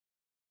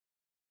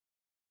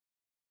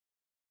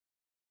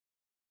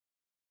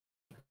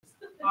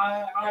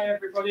Hi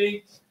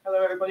everybody.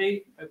 Hello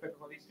everybody. Hope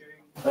everybody's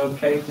doing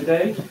okay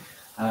today.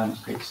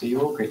 It's great to see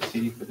you all. Great to see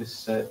you for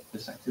this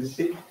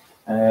activity.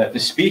 The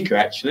speaker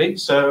actually.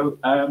 So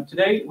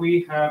today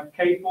we have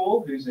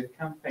KateBall, who's a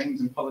campaigns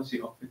and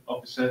policy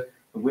officer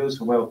for Wheels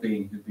for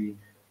Wellbeing, who'll be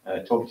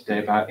talking today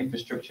about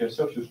infrastructure,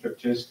 social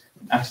structures,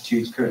 and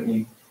attitudes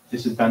currently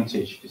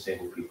disadvantage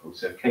disabled people.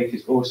 So Kate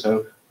is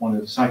also one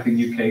of Cycling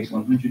UK's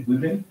 100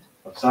 Women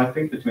of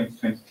Cycling for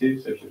 2022.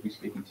 So she'll be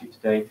speaking to you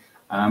today.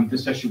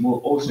 This session will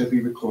also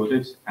be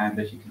recorded, and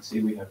as you can see,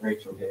 we have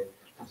Rachel here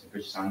as a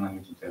British Sign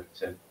Language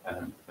interpreter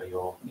for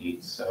your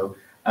needs. So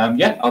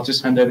yeah, I'll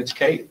just hand over to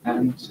Kate,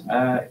 and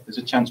if there's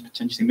a chance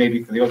potentially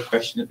maybe for the odd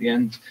question at the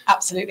end.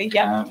 Absolutely,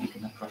 yeah. We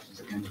can have questions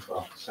at the end as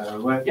well.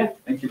 So yeah,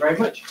 thank you very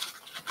much.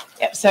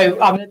 Yep,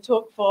 so I'm going to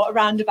talk for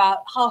around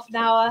about half an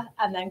hour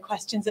and then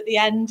questions at the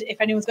end.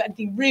 If anyone's got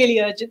anything really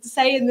urgent to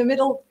say in the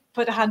middle,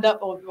 put a hand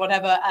up or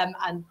whatever,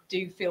 and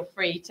do feel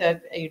free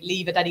to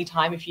leave at any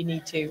time if you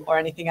need to or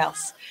anything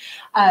else.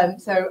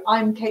 So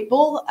I'm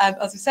KateBall,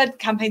 as I said,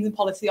 Campaigns and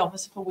Policy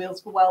Officer for Wheels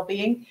for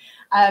Wellbeing.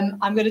 I'm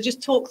going to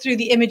just talk through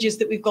the images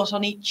that we've got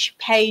on each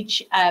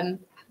page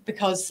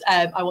because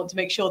I want to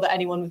make sure that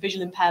anyone with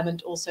visual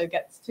impairment also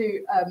gets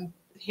to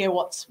hear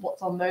what's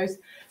on those.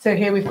 So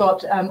here we've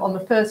got on the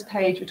first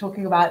page, we're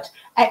talking about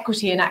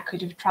equity and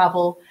active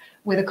travel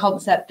with a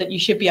concept that you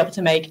should be able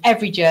to make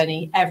every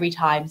journey, every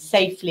time,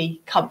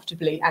 safely,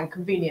 comfortably and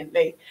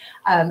conveniently.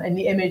 In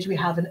the image, we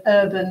have an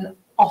urban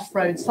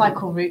off-road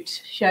cycle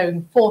route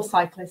showing 4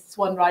 cyclists,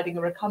 one riding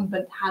a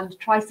recumbent hand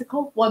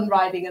tricycle, one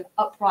riding an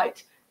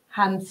upright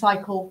hand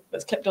cycle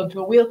that's clipped onto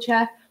a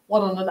wheelchair,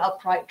 one on an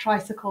upright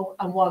tricycle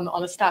and one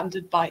on a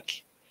standard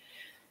bike.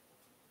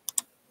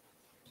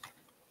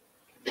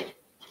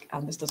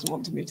 And this doesn't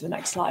want to move to the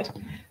next slide.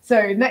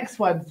 So next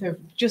one, so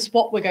just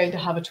what we're going to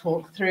have a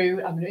talk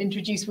through. I'm going to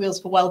introduce Wheels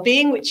for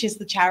Wellbeing, which is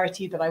the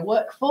charity that I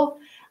work for.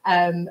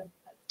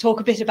 Talk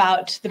a bit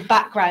about the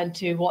background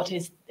to what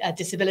is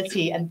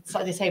disability and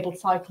disabled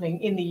cycling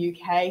in the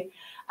UK.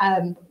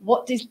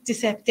 What is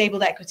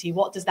disabled equity?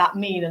 What does that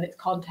mean in its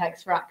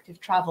context for active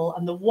travel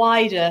and the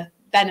wider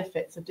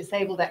benefits of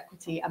disabled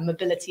equity and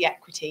mobility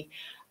equity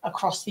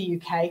across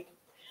the UK?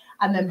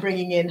 And then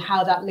bringing in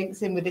how that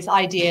links in with this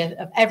idea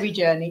of every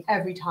journey,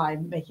 every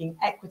time, making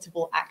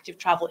equitable active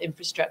travel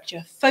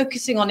infrastructure,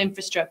 focusing on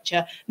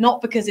infrastructure, not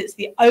because it's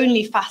the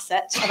only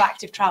facet of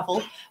active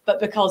travel,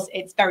 but because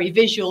it's very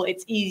visual,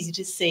 it's easy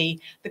to see.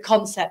 The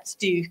concepts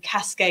do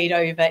cascade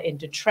over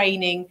into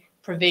training,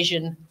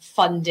 provision,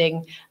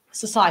 funding,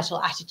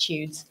 societal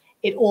attitudes.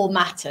 It all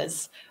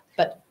matters.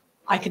 But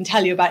I can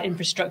tell you about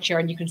infrastructure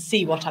and you can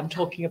see what I'm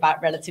talking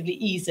about relatively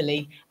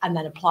easily and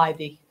then apply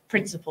the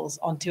principles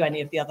onto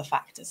any of the other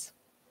factors.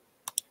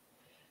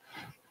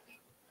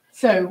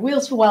 So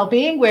Wheels for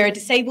Wellbeing, we're a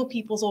disabled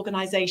people's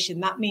organisation.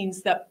 That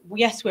means that,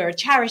 yes, we're a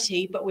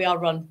charity, but we are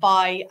run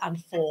by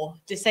and for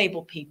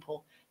disabled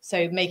people.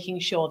 So making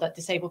sure that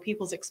disabled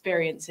people's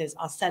experiences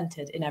are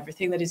centred in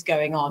everything that is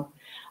going on.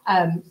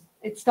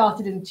 It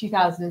started in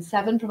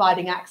 2007,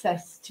 providing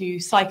access to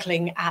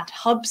cycling at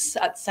hubs,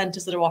 at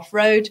centres that are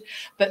off-road,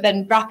 but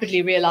then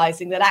rapidly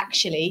realising that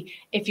actually,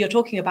 if you're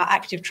talking about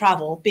active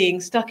travel, being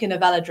stuck in a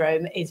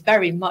velodrome is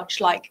very much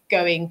like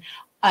going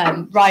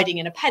riding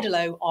in a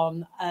pedalo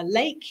on a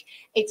lake.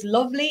 It's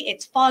lovely,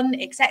 it's fun,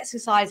 it's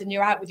exercise and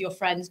you're out with your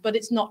friends, but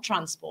it's not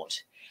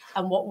transport.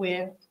 And what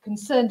we're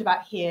concerned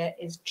about here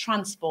is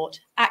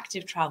transport,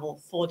 active travel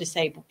for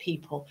disabled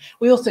people.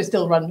 We also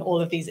still run all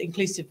of these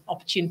inclusive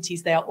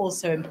opportunities. They are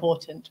also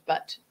important,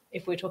 but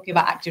if we're talking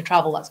about active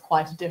travel, that's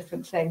quite a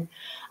different thing.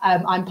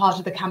 I'm part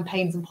of the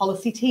campaigns and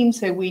policy team,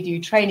 so we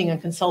do training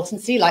and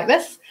consultancy like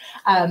this.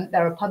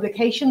 There are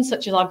publications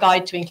such as our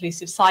Guide to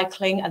Inclusive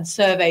Cycling and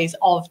surveys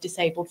of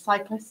disabled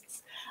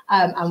cyclists.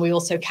 And we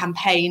also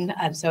campaign.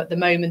 So at the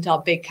moment, our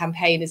big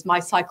campaign is My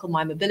Cycle,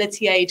 My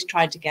Mobility Aid,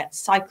 trying to get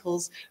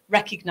cycles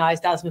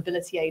recognised as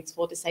mobility aids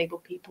for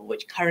disabled people,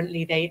 which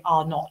currently they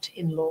are not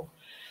in law.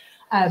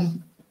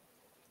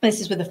 This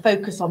is with a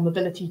focus on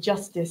mobility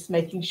justice,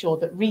 making sure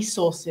that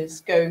resources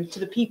go to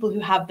the people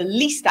who have the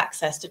least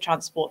access to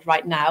transport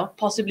right now,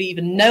 possibly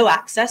even no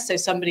access. So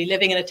somebody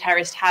living in a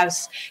terraced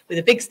house with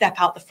a big step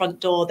out the front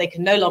door, they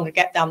can no longer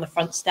get down the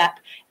front step.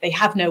 They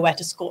have nowhere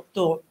to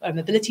store a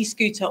mobility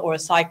scooter or a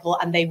cycle,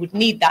 and they would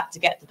need that to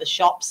get to the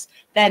shops.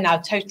 They're now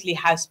totally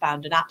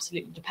housebound and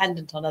absolutely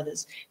dependent on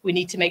others. We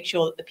need to make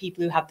sure that the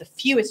people who have the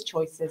fewest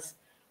choices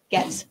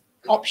get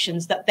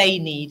options that they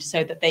need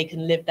so that they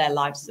can live their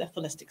lives to their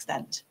fullest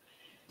extent.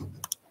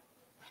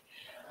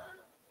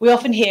 We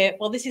often hear,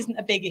 well, this isn't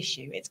a big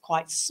issue. It's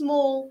quite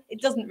small.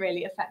 It doesn't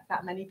really affect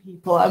that many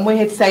people. And we're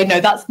here to say,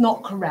 no, that's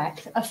not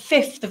correct.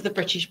 1/5 of the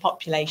British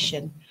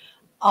population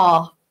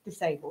are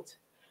disabled.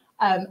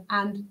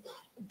 And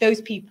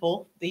these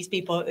people,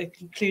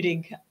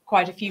 including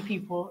quite a few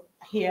people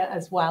here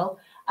as well,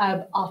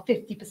 are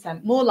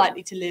 50% more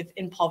likely to live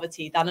in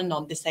poverty than a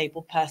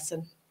non-disabled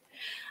person.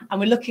 And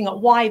we're looking at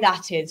why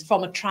that is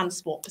from a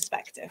transport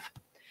perspective.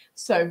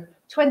 So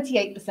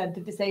 28%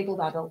 of disabled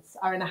adults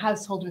are in a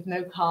household with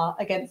no car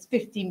against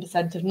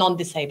 15% of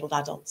non-disabled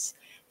adults.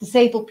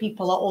 Disabled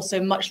people are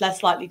also much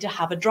less likely to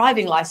have a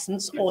driving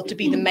license or to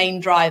be the main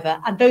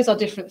driver. And those are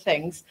different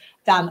things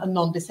than a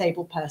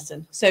non-disabled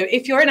person. So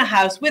if you're in a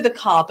house with a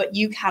car, but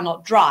you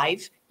cannot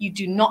drive, you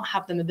do not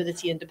have the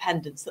mobility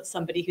independence that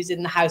somebody who's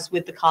in the house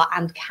with the car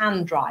and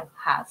can drive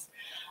has.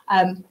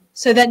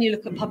 So then you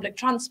look at public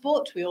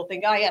transport. We all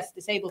think, oh, yes,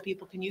 disabled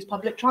people can use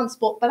public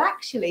transport. But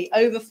actually,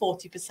 over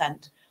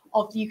 40%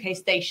 of the UK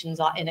stations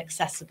are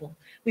inaccessible.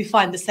 We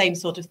find the same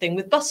sort of thing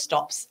with bus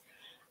stops.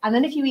 And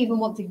then if you even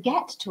want to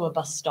get to a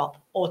bus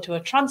stop or to a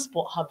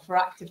transport hub for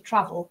active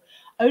travel,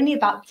 only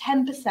about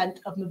 10%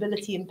 of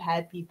mobility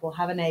impaired people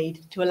have an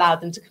aid to allow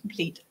them to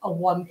complete a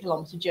 1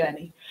 kilometre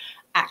journey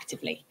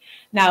actively.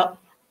 Now,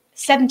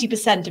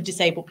 70% of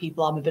disabled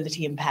people are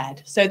mobility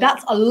impaired. So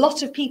that's a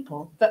lot of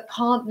people that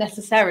can't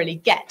necessarily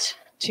get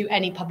to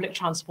any public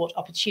transport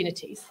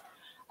opportunities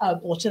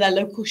or to their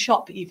local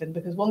shop even,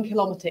 because 1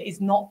 kilometre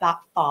is not that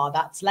far.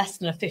 That's less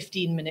than a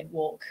 15-minute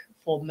walk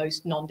for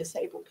most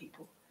non-disabled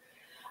people.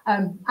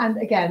 And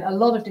again, a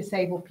lot of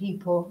disabled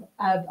people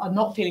are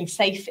not feeling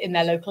safe in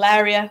their local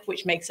area,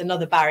 which makes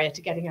another barrier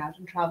to getting out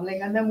and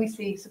travelling. And then we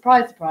see,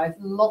 surprise, surprise,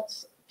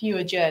 lots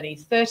fewer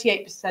journeys,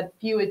 38%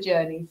 fewer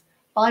journeys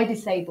by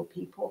disabled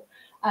people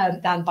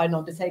than by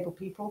non-disabled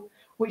people,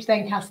 which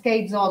then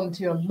cascades on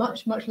to a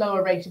much, much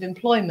lower rate of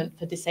employment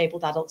for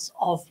disabled adults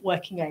of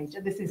working age.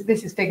 And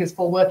this is figures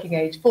for working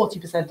age,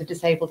 40% of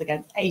disabled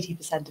against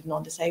 80% of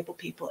non-disabled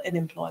people in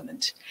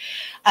employment.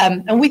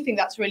 And we think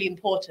that's really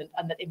important,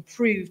 and that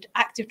improved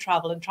active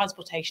travel and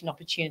transportation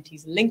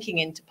opportunities linking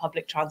into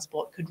public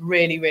transport could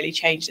really, really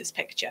change this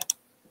picture.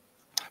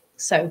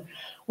 So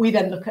we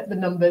then look at the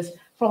numbers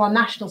from our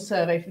national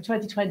survey from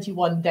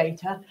 2021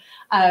 data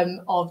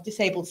of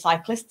disabled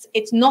cyclists.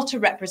 It's not a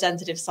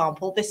representative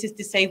sample. This is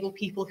disabled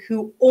people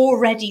who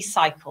already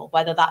cycle,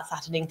 whether that's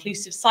at an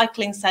inclusive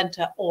cycling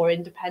centre or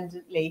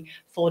independently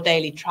for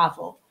daily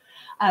travel.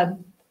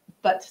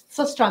 But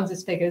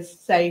Sustrans' figures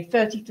say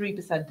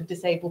 33% of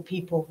disabled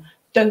people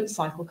don't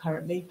cycle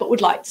currently, but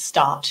would like to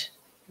start,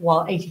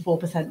 while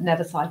 84%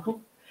 never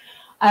cycle.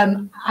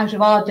 Out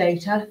of our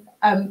data,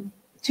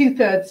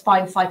 2/3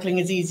 find cycling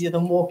is easier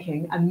than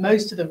walking, and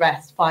most of the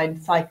rest find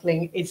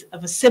cycling is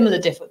of a similar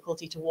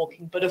difficulty to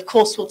walking, but of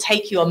course will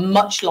take you a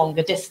much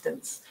longer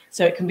distance.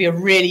 So it can be a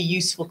really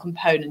useful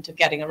component of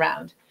getting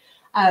around.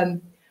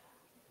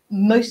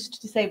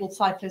 Most disabled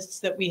cyclists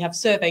that we have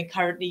surveyed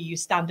currently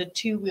use standard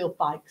two-wheeled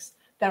bikes.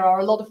 There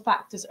are a lot of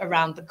factors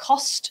around the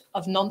cost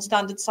of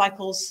non-standard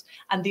cycles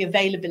and the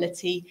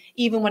availability,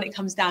 even when it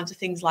comes down to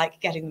things like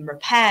getting them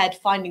repaired,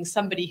 finding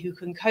somebody who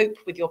can cope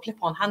with your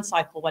clip-on hand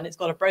cycle when it's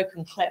got a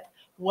broken clip.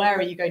 Where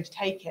are you going to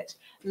take it?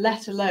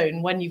 Let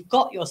alone when you've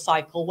got your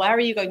cycle, where are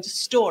you going to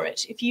store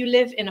it? If you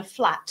live in a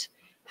flat,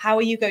 how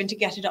are you going to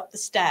get it up the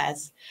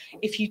stairs?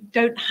 If you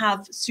don't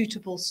have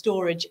suitable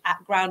storage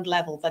at ground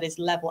level, that is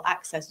level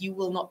access, you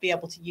will not be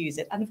able to use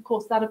it. And of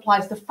course, that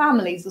applies to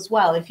families as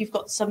well. If you've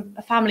got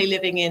a family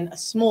living in a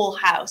small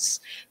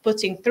house,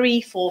 putting 3,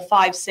 4,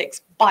 5,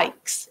 6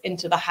 bikes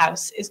into the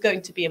house is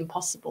going to be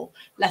impossible,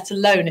 let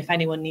alone if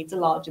anyone needs a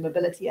larger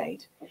mobility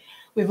aid.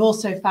 We've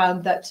also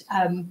found that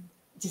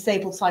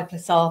disabled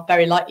cyclists are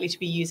very likely to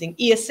be using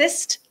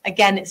e-assist.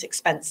 Again, it's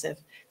expensive.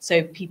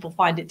 So people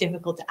find it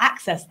difficult to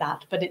access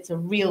that, but it's a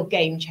real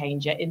game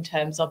changer in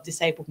terms of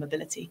disabled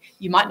mobility.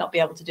 You might not be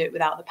able to do it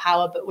without the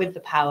power, but with the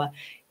power,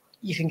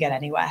 you can get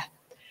anywhere.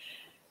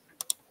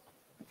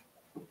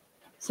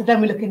 So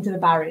then we look into the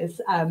barriers,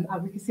 and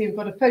we can see we've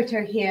got a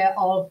photo here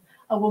of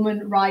a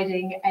woman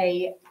riding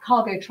a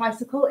cargo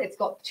tricycle. It's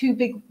got 2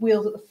 big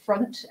wheels at the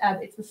front.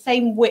 It's the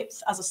same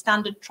width as a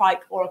standard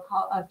trike or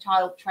a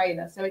child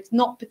trailer, so it's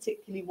not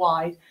particularly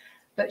wide.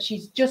 But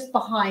she's just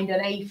behind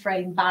an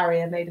A-frame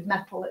barrier made of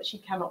metal that she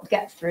cannot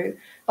get through.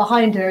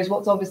 Behind her is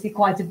what's obviously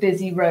quite a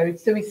busy road.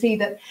 So we see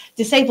that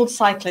disabled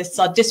cyclists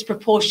are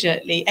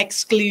disproportionately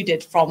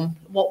excluded from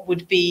what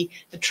would be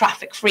the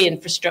traffic-free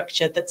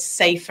infrastructure that's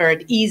safer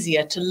and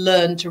easier to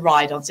learn to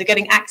ride on. So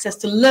getting access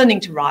to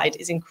learning to ride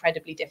is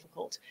incredibly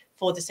difficult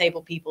for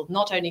disabled people.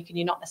 Not only can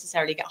you not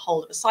necessarily get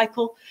hold of a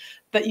cycle,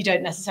 but you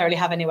don't necessarily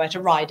have anywhere to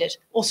ride it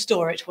or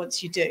store it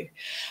once you do.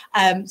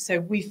 So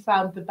we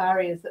found the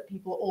barriers that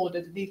people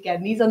ordered.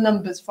 Again, these are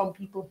numbers from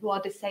people who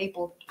are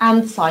disabled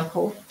and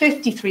cycle.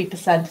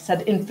 53%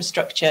 said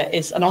infrastructure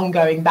is an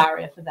ongoing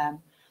barrier for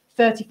them.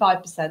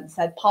 35%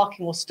 said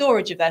parking or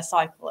storage of their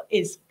cycle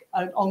is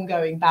an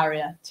ongoing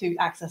barrier to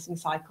accessing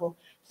cycle.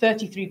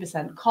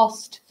 33%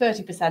 cost,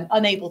 30%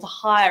 unable to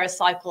hire a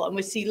cycle. And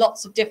we see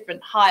lots of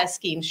different hire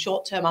schemes,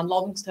 short-term and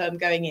long-term,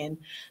 going in.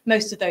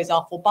 Most of those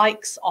are for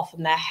bikes.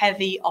 Often they're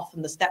heavy.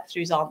 Often the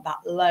step-throughs aren't that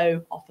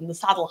low. Often the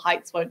saddle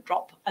heights won't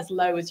drop as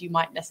low as you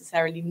might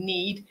necessarily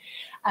need.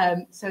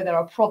 So there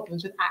are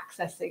problems with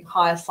accessing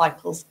hire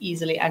cycles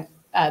easily and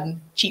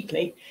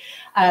cheaply.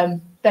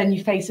 Then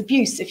you face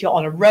abuse. If you're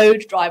on a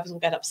road, drivers will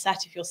get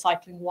upset. If you're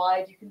cycling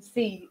wide, you can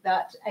see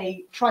that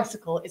a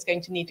tricycle is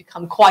going to need to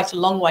come quite a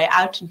long way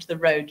out into the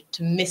road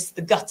to miss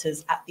the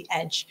gutters at the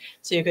edge.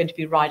 So you're going to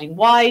be riding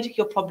wide.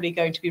 You're probably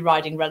going to be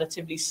riding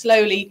relatively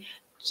slowly.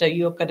 So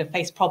you're going to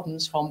face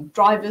problems from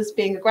drivers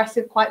being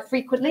aggressive quite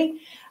frequently.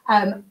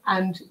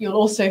 And you'll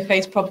also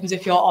face problems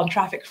if you're on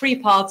traffic-free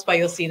paths where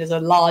you're seen as a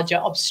larger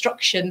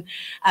obstruction.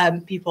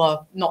 People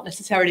are not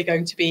necessarily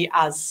going to be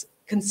as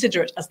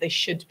considerate as they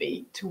should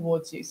be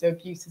towards you. So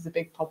abuse is a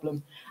big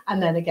problem.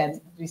 And then again,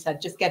 as we said,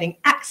 just getting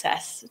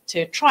access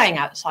to trying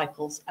out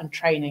cycles and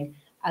training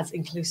as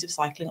inclusive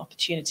cycling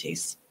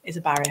opportunities is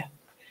a barrier.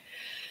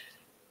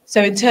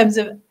 So in terms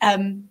of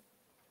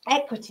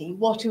equity,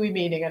 what are we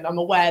meaning? And I'm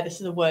aware this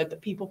is a word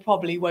that people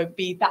probably won't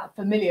be that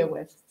familiar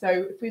with. So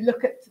if we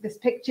look at this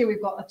picture,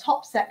 we've got a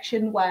top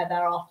section where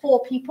there are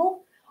 4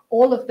 people.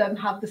 All of them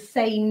have the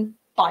same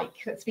bike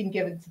that's been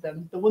given to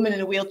them. The woman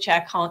in a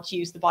wheelchair can't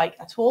use the bike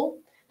at all.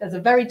 There's a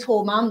very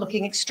tall man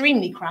looking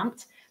extremely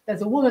cramped.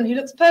 There's a woman who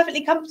looks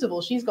perfectly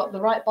comfortable. She's got the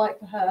right bike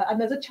for her. And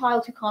there's a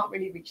child who can't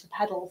really reach the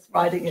pedals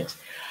riding it.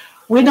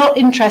 We're not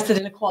interested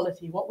in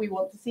equality. What we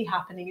want to see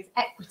happening is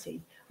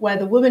equity, where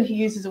the woman who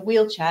uses a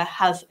wheelchair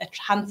has a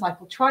hand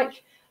cycle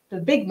trike, the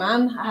big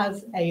man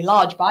has a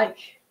large bike,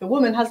 the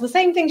woman has the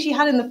same thing she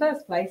had in the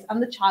first place,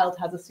 and the child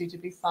has a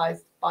suitably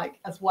sized bike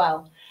as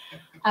well.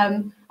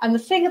 And the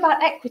thing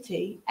about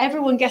equity,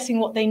 everyone getting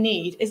what they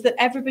need, is that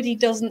everybody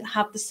doesn't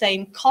have the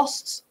same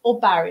costs or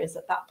barriers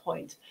at that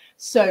point.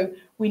 So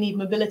we need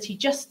mobility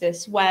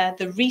justice where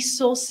the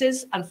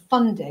resources and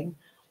funding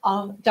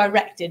are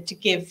directed to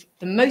give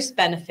the most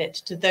benefit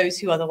to those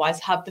who otherwise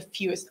have the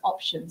fewest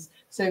options.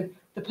 So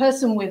the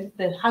person with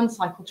the hand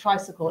cycle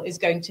tricycle is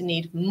going to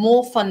need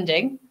more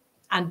funding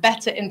and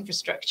better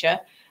infrastructure,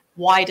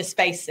 wider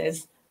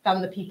spaces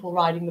than the people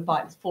riding the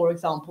bikes, for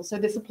example. So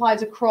this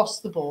applies across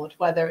the board,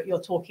 whether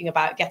you're talking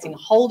about getting a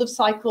hold of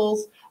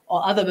cycles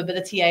or other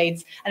mobility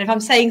aids. And if I'm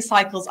saying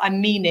cycles,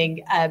 I'm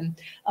meaning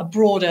a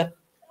broader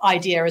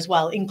idea as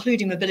well,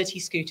 including mobility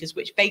scooters,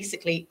 which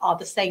basically are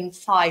the same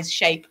size,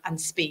 shape and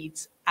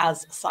speeds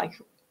as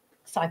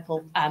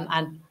cycle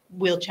and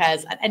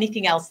wheelchairs and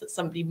anything else that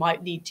somebody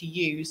might need to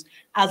use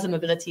as a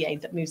mobility aid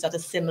that moves at a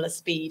similar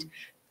speed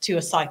to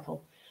a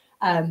cycle.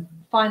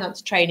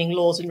 Finance, training,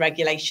 laws and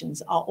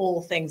regulations are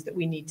all things that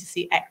we need to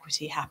see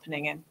equity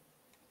happening in.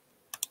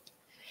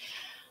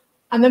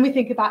 And then we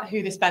think about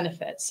who this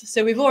benefits.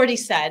 So we've already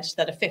said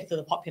that 1/5 of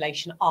the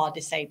population are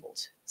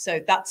disabled. So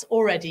that's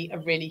already a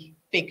really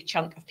big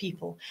chunk of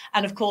people.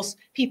 And of course,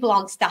 people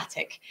aren't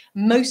static.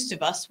 Most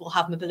of us will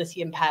have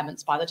mobility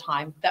impairments by the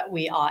time that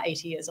we are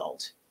 80 years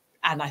old.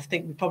 And I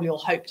think we probably all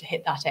hope to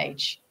hit that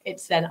age.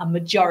 It's then a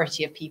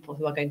majority of people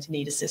who are going to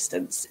need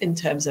assistance in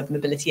terms of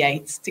mobility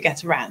aids to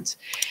get around.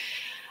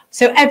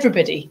 So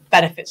everybody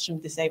benefits from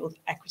disabled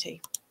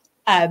equity.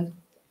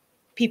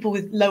 People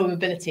with lower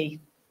mobility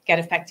get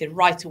affected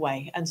right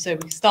away. And so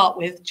we start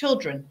with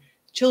children.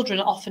 Children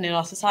often in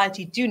our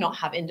society do not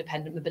have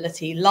independent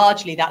mobility.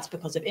 Largely that's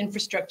because of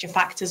infrastructure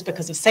factors,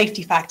 because of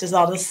safety factors,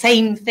 are the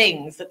same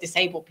things that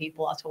disabled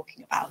people are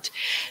talking about.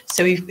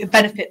 So we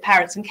benefit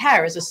parents and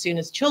carers as soon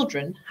as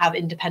children have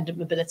independent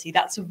mobility.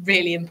 That's a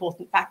really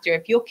important factor.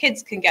 If your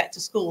kids can get to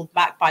school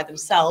back by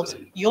themselves,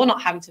 you're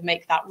not having to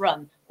make that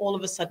run. All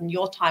of a sudden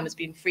your time has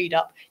been freed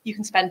up. You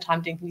can spend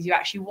time doing things you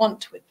actually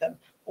want with them,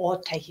 or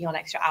taking on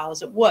extra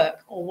hours at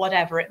work, or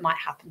whatever it might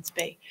happen to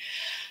be.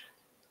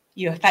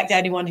 You affect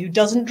anyone who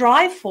doesn't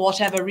drive for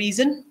whatever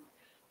reason,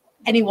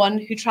 anyone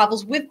who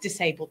travels with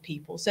disabled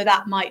people. So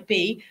that might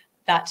be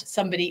that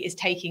somebody is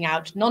taking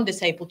out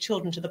non-disabled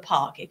children to the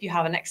park. If you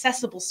have an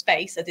accessible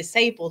space, a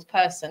disabled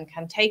person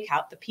can take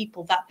out the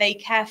people that they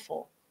care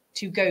for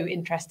to go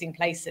interesting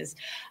places.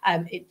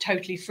 It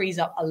totally frees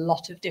up a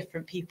lot of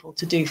different people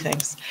to do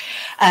things.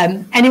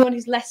 Anyone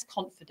who's less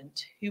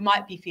confident, who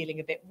might be feeling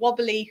a bit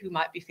wobbly, who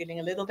might be feeling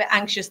a little bit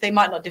anxious, they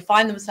might not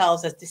define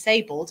themselves as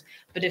disabled,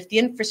 but if the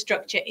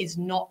infrastructure is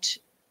not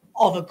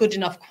of a good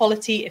enough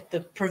quality, if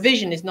the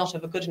provision is not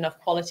of a good enough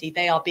quality,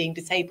 they are being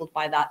disabled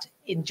by that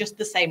in just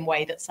the same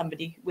way that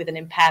somebody with an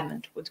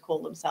impairment would call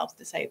themselves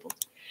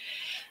disabled.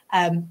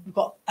 We've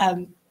got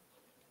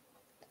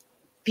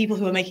people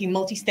who are making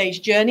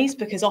multi-stage journeys,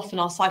 because often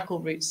our cycle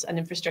routes and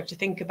infrastructure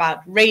think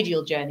about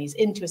radial journeys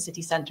into a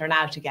city centre and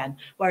out again.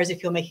 Whereas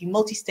if you're making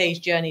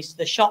multi-stage journeys to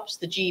the shops,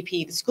 the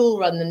GP, the school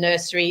run, the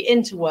nursery,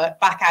 into work,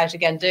 back out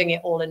again, doing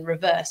it all in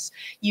reverse,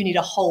 you need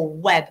a whole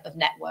web of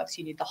networks.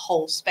 You need the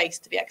whole space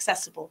to be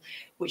accessible,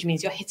 which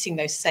means you're hitting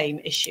those same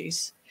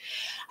issues.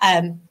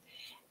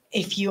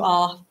 If you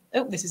are,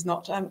 oh, this is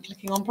not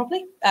clicking on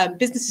properly,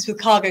 businesses with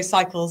cargo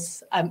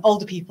cycles,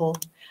 older people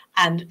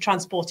and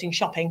transporting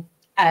shopping,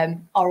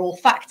 are all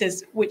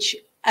factors which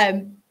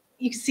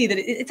you can see that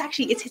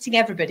it's hitting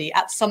everybody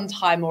at some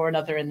time or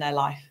another in their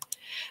life.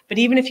 But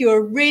even if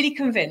you're really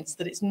convinced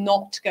that it's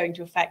not going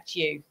to affect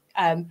you,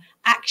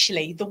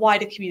 actually the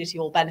wider community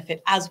will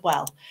benefit as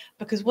well,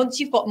 because once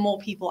you've got more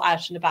people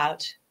out and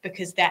about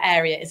because their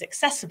area is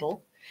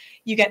accessible,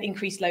 you get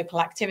increased local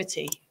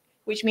activity.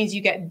 which means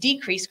you get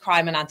decreased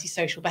crime and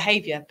antisocial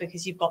behaviour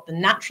because you've got the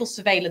natural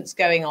surveillance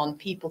going on.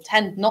 People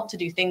tend not to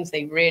do things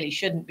they really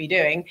shouldn't be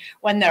doing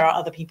when there are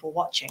other people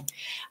watching.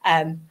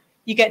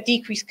 You get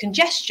decreased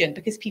congestion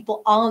because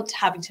people aren't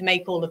having to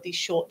make all of these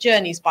short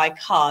journeys by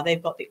car.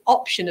 They've got the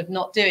option of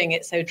not doing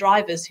it. So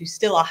drivers who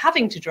still are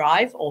having to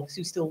drive or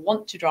who still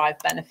want to drive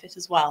benefit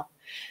as well.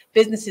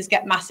 Businesses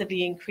get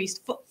massively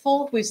increased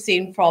footfall. We've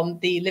seen from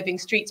the Living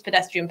Streets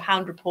Pedestrian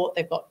Pound Report,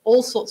 they've got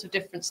all sorts of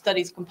different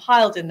studies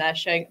compiled in there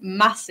showing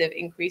massive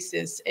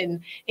increases in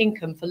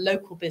income for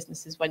local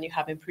businesses when you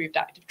have improved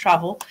active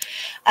travel.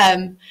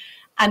 And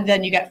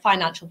then you get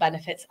financial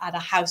benefits at a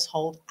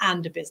household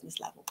and a business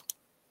level.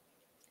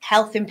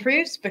 Health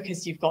improves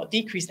because you've got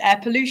decreased air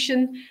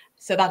pollution,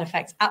 so that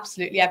affects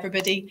absolutely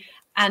everybody.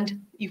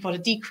 And you've got a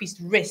decreased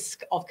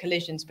risk of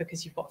collisions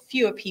because you've got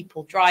fewer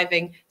people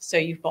driving, so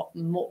you've got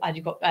more, and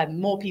you've got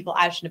more people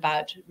out and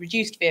about,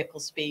 reduced vehicle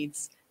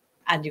speeds,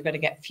 and you're going to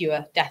get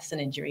fewer deaths and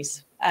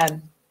injuries.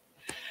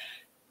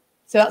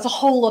 So that's a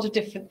whole lot of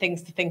different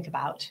things to think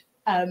about.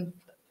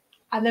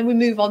 And then we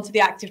move on to the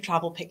active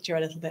travel picture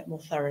a little bit more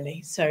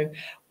thoroughly. So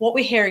what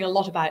we're hearing a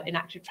lot about in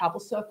active travel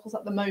circles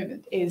at the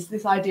moment is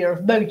this idea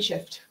of mode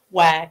shift,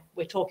 where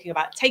we're talking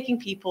about taking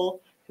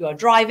people who are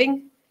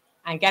driving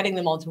and getting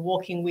them onto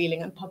walking,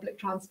 wheeling and public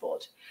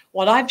transport.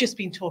 What I've just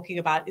been talking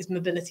about is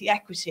mobility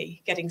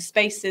equity, getting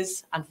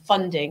spaces and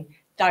funding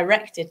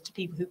directed to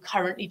people who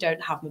currently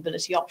don't have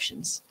mobility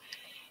options.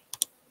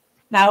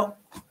 Now,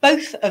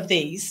 both of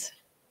these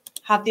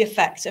have the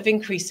effect of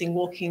increasing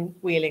walking,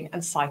 wheeling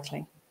and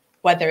cycling.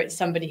 Whether it's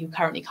somebody who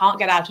currently can't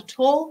get out at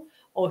all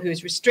or who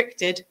is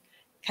restricted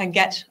can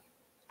get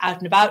out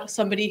and about,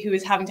 somebody who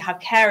is having to have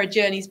carer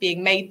journeys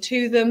being made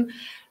to them,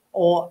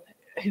 or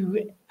who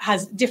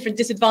has different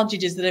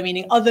disadvantages that are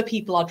meaning other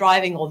people are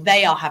driving or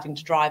they are having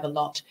to drive a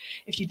lot.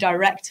 If you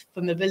direct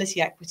for mobility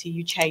equity,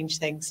 you change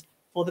things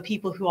for the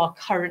people who are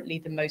currently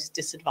the most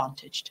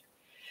disadvantaged.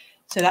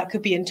 So that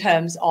could be in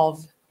terms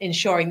of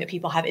ensuring that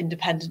people have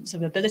independence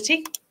of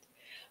mobility,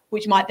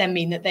 which might then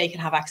mean that they can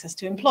have access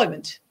to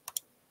employment.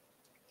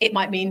 It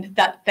might mean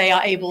that they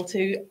are able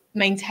to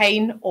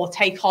maintain or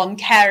take on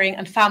caring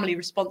and family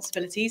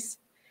responsibilities,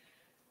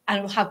 and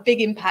it will have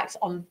big impacts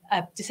on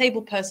a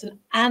disabled person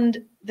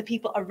and the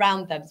people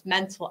around them's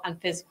mental and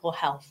physical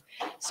health.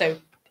 So,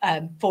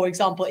 for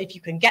example, if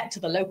you can get to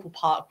the local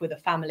park with a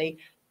family,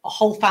 a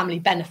whole family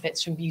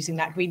benefits from using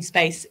that green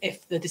space.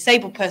 If the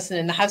disabled person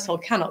in the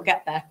household cannot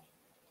get there,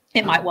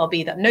 it might well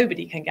be that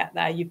nobody can get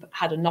there. You've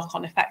had a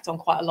knock-on effect on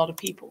quite a lot of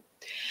people.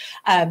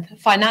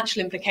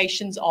 Financial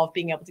implications of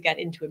being able to get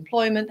into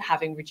employment,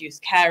 having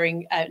reduced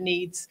caring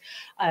needs,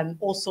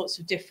 all sorts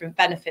of different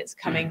benefits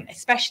coming,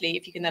 especially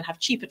if you can then have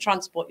cheaper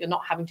transport. You're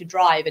not having to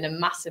drive in a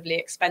massively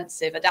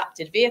expensive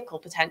adapted vehicle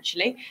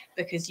potentially,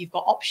 because you've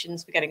got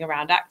options for getting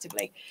around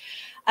actively.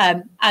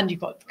 And you've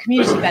got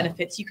community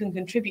benefits. You can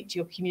contribute to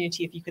your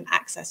community if you can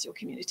access your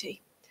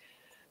community.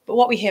 But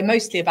what we hear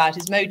mostly about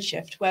is mode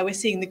shift, where we're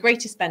seeing the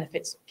greatest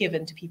benefits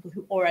given to people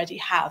who already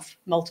have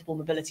multiple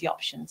mobility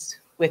options.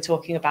 We're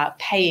talking about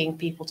paying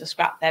people to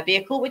scrap their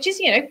vehicle, which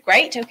is,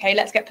 great. Okay,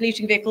 let's get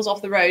polluting vehicles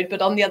off the road.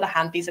 But on the other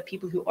hand, these are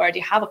people who already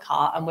have a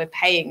car and we're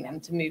paying them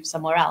to move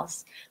somewhere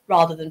else,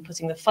 rather than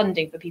putting the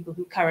funding for people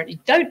who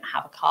currently don't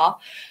have a car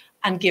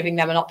and giving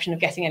them an option of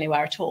getting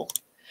anywhere at all.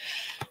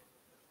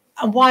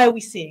 And why are we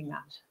seeing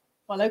that?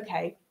 Well,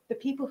 okay, the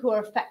people who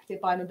are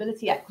affected by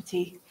mobility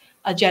equity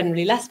are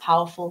generally less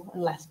powerful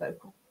and less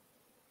vocal.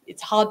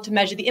 It's hard to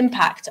measure the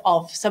impact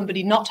of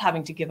somebody not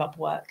having to give up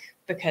work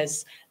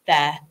because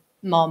their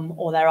mum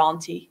or their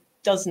auntie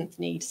doesn't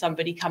need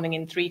somebody coming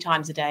in 3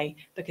 times a day,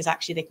 because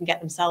actually they can get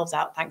themselves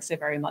out, thanks so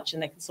very much,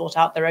 and they can sort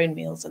out their own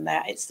meals, and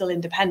it's still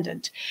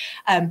independent.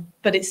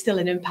 But it's still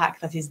an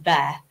impact that is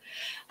there.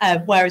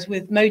 Whereas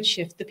with mode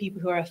shift, the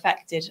people who are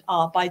affected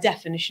are by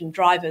definition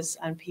drivers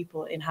and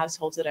people in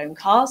households that own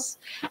cars.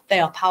 They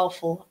are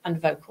powerful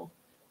and vocal.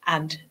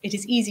 And it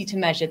is easy to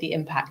measure the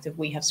impact of,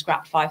 we have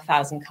scrapped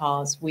 5,000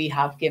 cars, we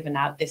have given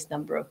out this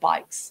number of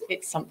bikes.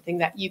 It's something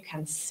that you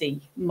can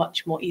see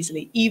much more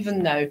easily,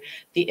 even though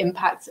the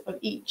impacts of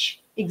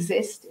each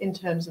exist in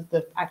terms of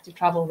the active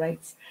travel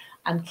rates.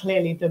 And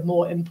clearly the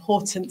more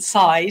important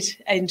side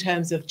in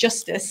terms of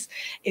justice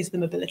is the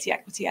mobility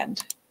equity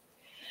end.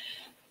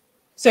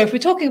 So if we're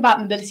talking about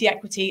mobility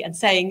equity and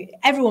saying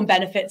everyone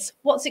benefits,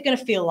 what's it going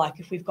to feel like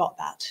if we've got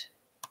that?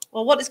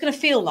 Well, what it's going to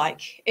feel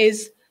like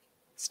is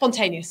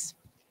spontaneous.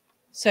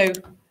 So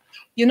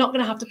you're not going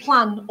to have to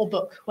plan or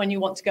book when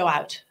you want to go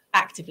out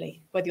actively,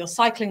 whether you're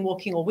cycling,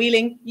 walking or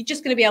wheeling. You're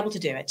just going to be able to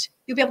do it.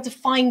 You'll be able to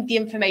find the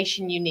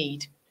information you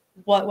need,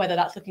 whether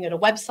that's looking at a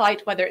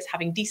website, whether it's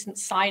having decent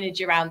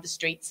signage around the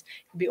streets.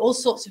 It can be all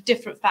sorts of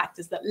different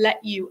factors that let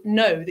you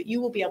know that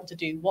you will be able to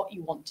do what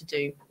you want to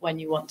do when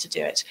you want to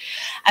do it.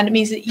 And it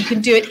means that you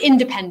can do it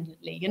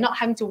independently. You're not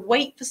having to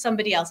wait for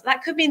somebody else.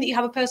 That could mean that you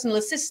have a personal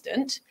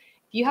assistant.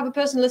 If you have a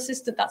personal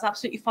assistant, that's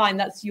absolutely fine.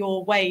 That's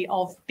your way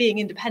of being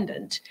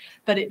independent.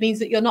 But it means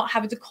that you're not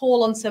having to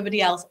call on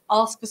somebody else,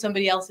 ask for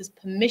somebody else's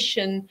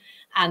permission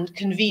and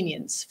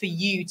convenience for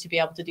you to be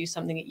able to do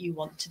something that you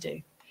want to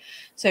do.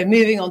 So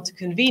moving on to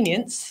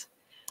convenience,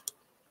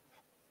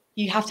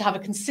 you have to have a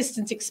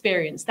consistent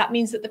experience. That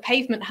means that the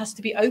pavement has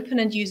to be open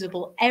and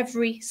usable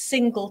every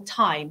single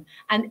time.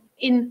 And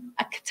in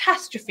a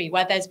catastrophe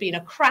where there's been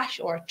a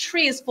crash or a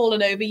tree has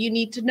fallen over, you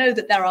need to know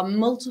that there are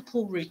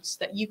multiple routes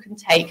that you can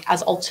take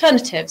as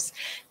alternatives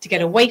to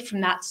get away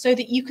from that so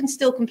that you can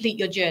still complete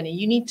your journey.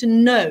 You need to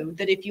know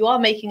that if you are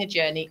making a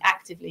journey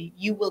actively,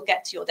 you will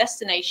get to your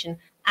destination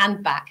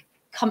and back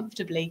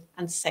comfortably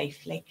and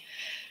safely.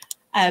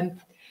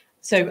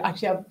 So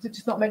actually, I've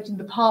just not mentioned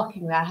the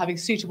parking there, having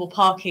suitable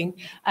parking.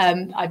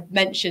 I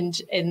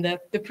mentioned in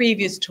the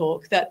previous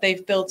talk that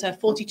they've built a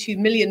 £42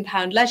 million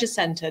leisure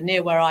centre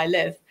near where I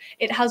live.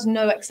 It has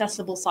no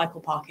accessible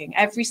cycle parking.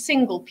 Every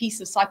single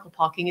piece of cycle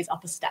parking is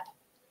up a step.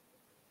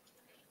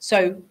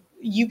 So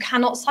you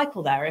cannot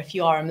cycle there if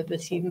you are a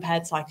mobility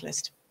impaired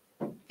cyclist.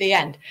 The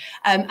end.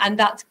 And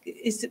that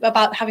is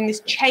about having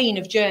this chain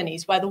of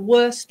journeys where the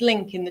worst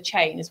link in the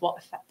chain is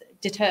what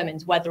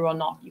determines whether or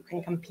not you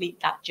can complete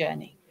that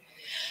journey.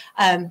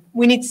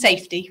 We need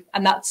safety,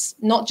 and that's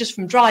not just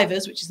from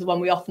drivers, which is the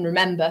one we often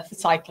remember for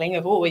cycling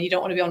of, oh, you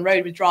don't want to be on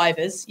road with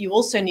drivers. You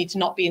also need to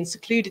not be in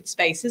secluded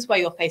spaces where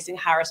you're facing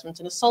harassment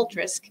and assault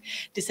risk.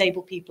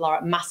 Disabled people are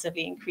at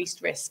massively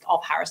increased risk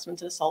of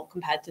harassment and assault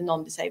compared to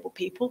non-disabled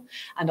people.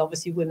 And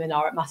obviously women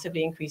are at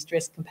massively increased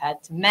risk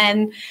compared to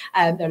men.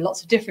 There are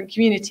lots of different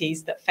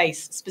communities that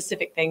face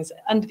specific things.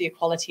 Under the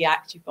Equality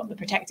Act, you've got the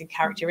protected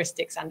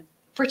characteristics, and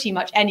pretty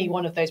much any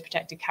one of those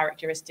protected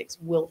characteristics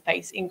will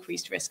face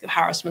increased risk of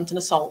harassment and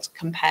assault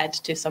compared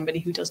to somebody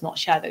who does not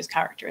share those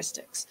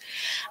characteristics.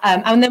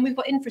 And then we've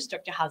got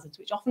infrastructure hazards,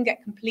 which often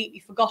get completely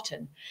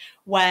forgotten,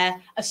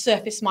 where a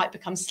surface might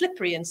become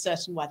slippery in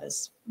certain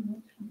weathers,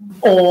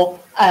 or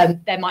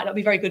there might not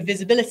be very good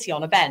visibility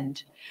on a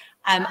bend.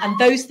 And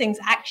those things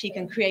actually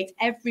can create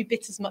every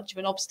bit as much of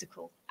an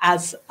obstacle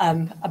as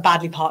a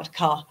badly parked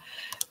car.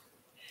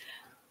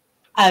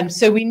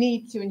 So we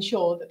need to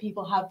ensure that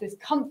people have this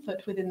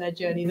comfort within their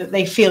journey, that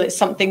they feel it's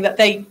something that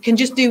they can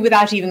just do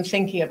without even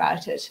thinking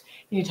about it.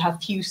 You need to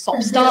have few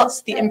stop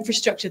starts, the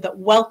infrastructure that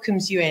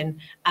welcomes you in,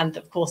 and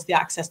of course the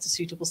access to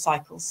suitable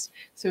cycles.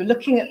 So we're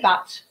looking at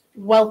that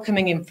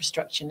welcoming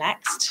infrastructure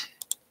next.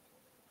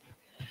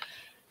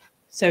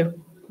 So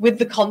with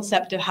the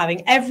concept of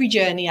having every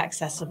journey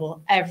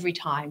accessible every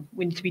time,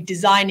 we need to be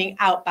designing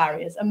out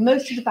barriers. And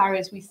most of the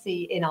barriers we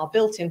see in our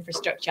built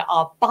infrastructure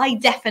are by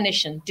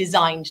definition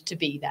designed to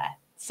be there.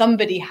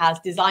 Somebody has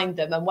designed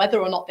them, and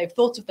whether or not they've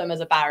thought of them as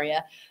a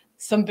barrier,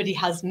 somebody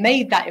has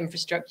made that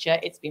infrastructure.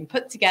 It's been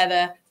put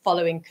together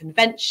following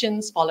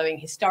conventions, following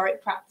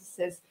historic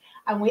practices,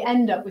 and we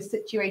end up with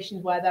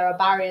situations where there are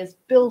barriers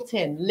built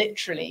in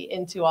literally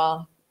into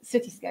our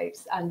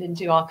cityscapes and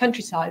into our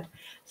countryside,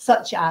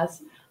 such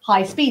as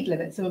high speed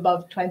limits of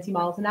above 20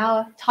 miles an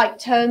hour, tight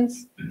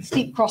turns,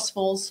 steep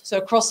crossfalls. So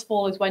a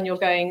crossfall is when you're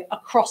going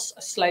across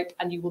a slope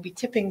and you will be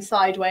tipping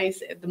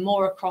sideways. The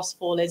more a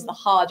crossfall is, the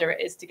harder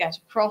it is to get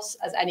across,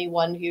 as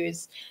anyone who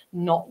is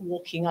not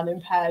walking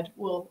unimpaired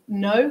will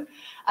know.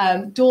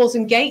 Doors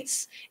and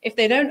gates, if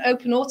they don't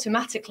open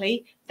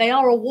automatically, they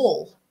are a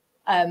wall.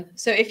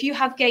 So if you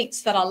have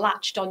gates that are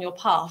latched on your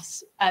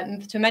paths,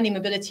 to many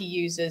mobility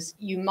users,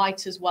 you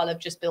might as well have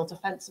just built a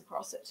fence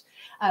across it.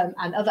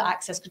 And other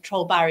access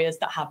control barriers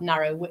that have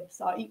narrow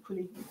widths are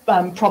equally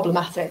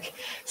problematic.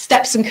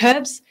 Steps and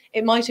curbs,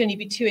 it might only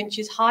be 2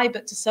 inches high,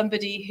 but to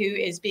somebody who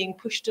is being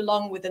pushed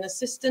along with an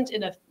assistant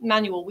in a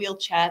manual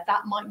wheelchair,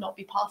 that might not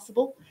be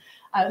passable.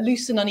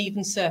 Loose and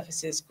uneven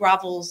surfaces,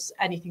 gravels,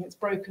 anything that's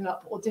broken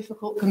up or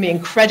difficult can be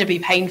incredibly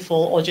painful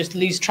or just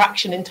lose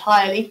traction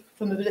entirely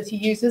for mobility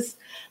users.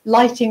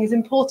 Lighting is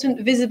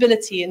important,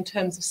 visibility in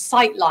terms of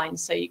sight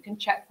lines, so you can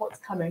check what's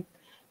coming.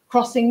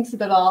 Crossings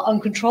that are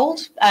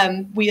uncontrolled,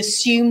 we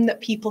assume that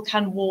people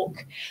can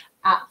walk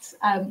at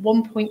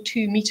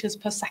 1.2 meters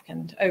per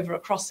second over a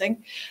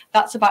crossing.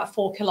 That's about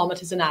 4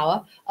 kilometers an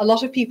hour. A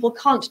lot of people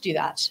can't do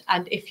that.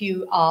 And if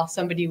you are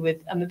somebody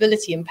with a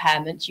mobility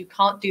impairment, you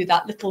can't do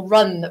that little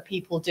run that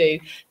people do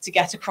to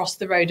get across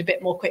the road a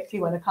bit more quickly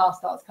when a car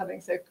starts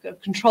coming. So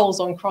controls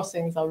on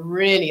crossings are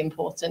really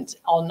important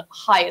on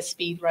higher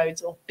speed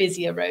roads or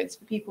busier roads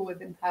for people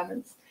with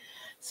impairments.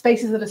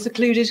 Spaces that are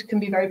secluded can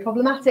be very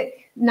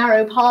problematic.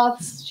 Narrow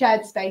paths,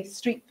 shared space,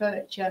 street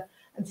furniture,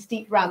 and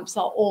steep ramps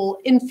are all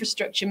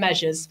infrastructure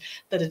measures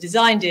that are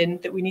designed in,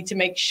 that we need to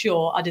make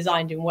sure are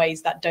designed in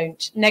ways that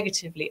don't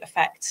negatively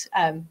affect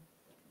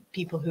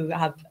people who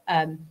have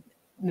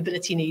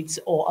mobility needs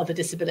or other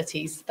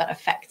disabilities that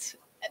affect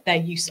their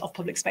use of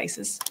public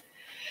spaces.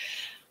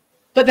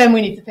 But then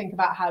we need to think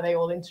about how they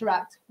all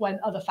interact when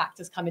other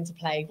factors come into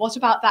play. What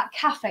about that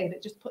cafe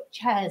that just put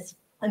chairs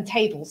and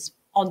tables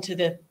onto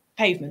the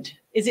pavement?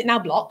 Is it now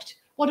blocked?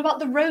 What about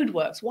the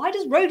roadworks? Why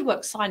does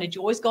roadworks signage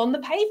always go on the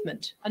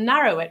pavement and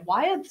narrow it?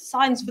 Why are the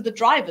signs for the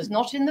drivers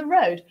not in the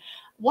road?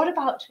 What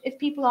about if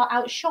people are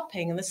out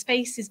shopping and the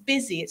space is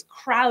busy, it's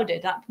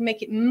crowded? That can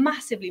make it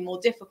massively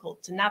more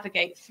difficult to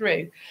navigate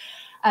through.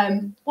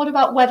 What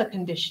about weather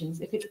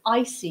conditions? If it's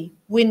icy,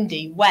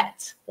 windy,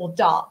 wet, or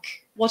dark?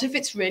 What if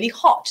it's really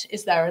hot?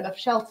 Is there enough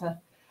shelter?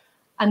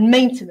 And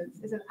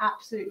maintenance is an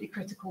absolutely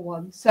critical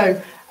one.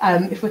 So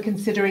if we're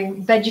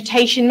considering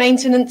vegetation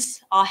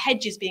maintenance, our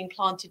hedges being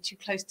planted too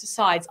close to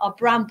sides, our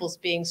brambles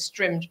being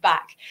trimmed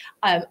back,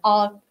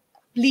 our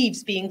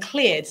leaves being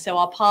cleared, so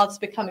our paths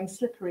becoming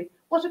slippery.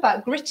 What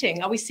about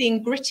gritting? Are we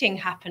seeing gritting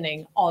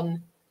happening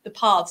on the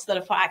paths that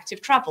are for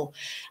active travel?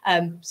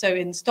 So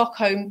in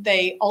Stockholm,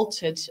 they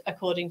altered,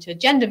 according to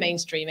gender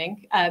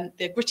mainstreaming,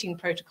 the gritting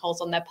protocols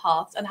on their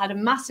paths and had a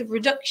massive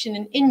reduction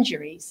in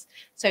injuries.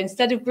 So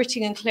instead of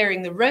gritting and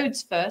clearing the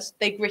roads first,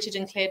 they gritted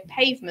and cleared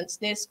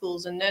pavements near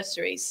schools and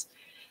nurseries.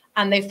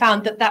 And they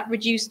found that that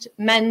reduced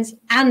men's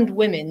and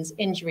women's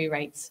injury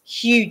rates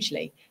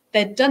hugely.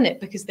 They'd done it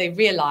because they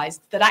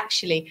realised that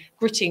actually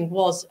gritting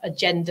was a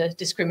gender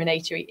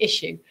discriminatory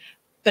issue,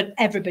 but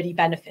everybody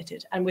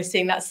benefited. And we're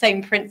seeing that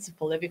same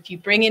principle of if you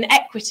bring in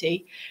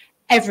equity,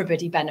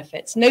 everybody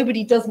benefits.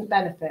 Nobody doesn't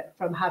benefit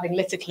from having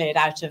litter cleared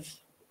out of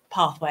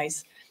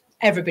pathways.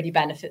 Everybody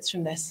benefits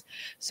from this.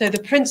 So the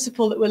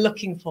principle that we're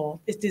looking for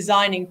is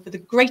designing for the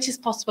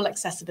greatest possible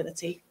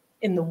accessibility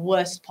in the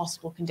worst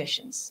possible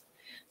conditions.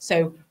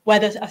 So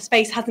whether a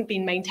space hasn't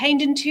been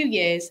maintained in 2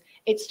 years,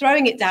 it's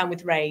throwing it down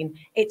with rain,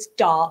 it's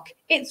dark,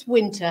 it's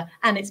winter,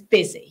 and it's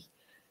busy.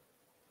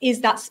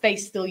 Is that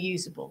space still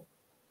usable?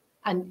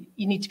 And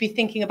you need to be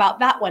thinking about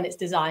that when it's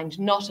designed,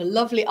 not a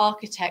lovely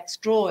architect's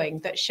drawing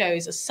that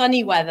shows a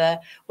sunny weather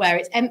where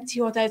it's empty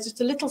or there's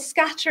just a little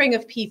scattering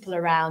of people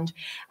around,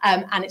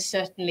 and it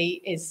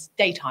certainly is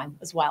daytime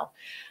as well.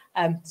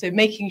 So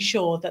making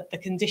sure that the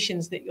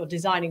conditions that you're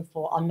designing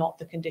for are not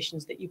the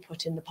conditions that you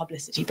put in the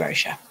publicity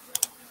brochure.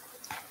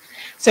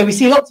 So we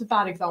see lots of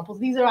bad examples.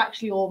 These are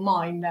actually all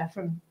mine. They're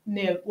from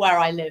near where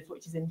I live,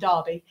 which is in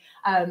Derby.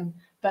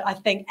 But I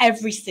think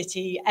every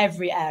city,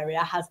 every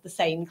area has the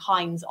same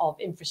kinds of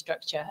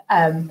infrastructure.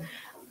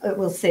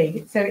 We'll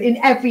see. So in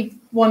every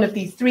one of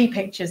these 3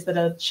 pictures that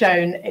are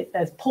shown,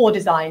 there's poor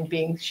design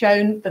being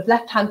shown. The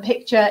left-hand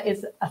picture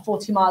is a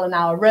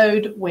 40-mile-an-hour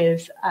road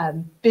with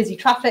busy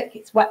traffic.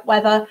 It's wet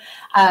weather.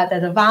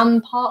 There's a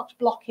van parked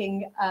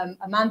blocking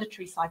a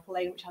mandatory cycle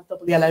lane, which has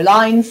double yellow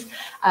lines.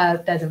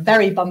 There's a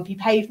very bumpy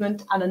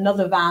pavement and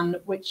another van,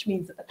 which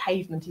means that the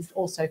pavement is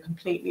also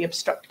completely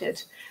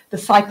obstructed. The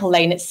cycle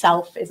lane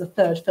itself is a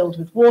third filled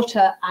with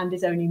water and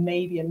is only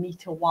maybe a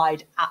metre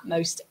wide at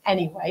most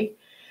anyway.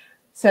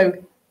 So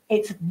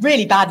it's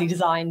really badly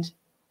designed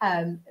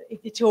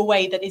to a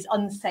way that is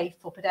unsafe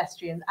for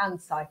pedestrians and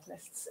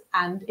cyclists.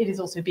 And it is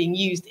also being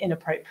used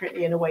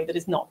inappropriately in a way that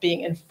is not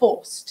being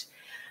enforced.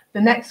 The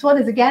next one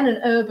is, again,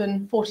 an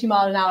urban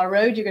 40-mile-an-hour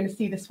road. You're going to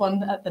see this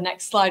one at the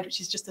next slide,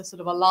 which is just a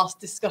sort of a last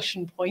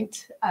discussion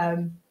point,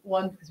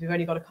 one, because we've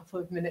only got a couple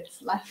of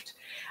minutes left,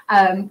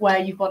 where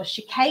you've got a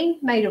chicane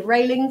made of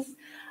railings,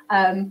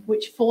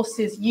 which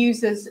forces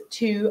users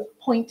to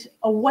point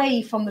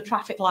away from the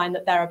traffic line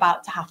that they're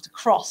about to have to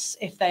cross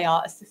if they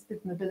are assisted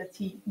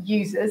mobility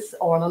users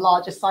or on a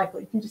larger cycle.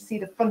 You can just see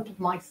the front of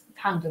my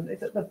tandem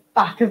is at the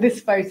back of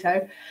this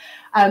photo.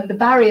 The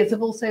barriers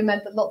have also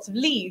meant that lots of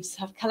leaves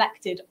have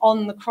collected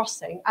on the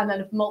crossing and then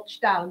have mulched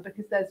down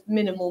because there's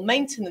minimal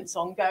maintenance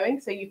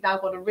ongoing. So you've now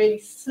got a really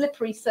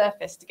slippery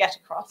surface to get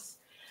across.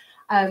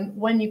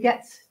 When you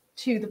get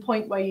to the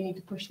point where you need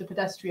to push the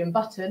pedestrian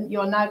button,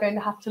 you're now going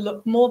to have to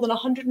look more than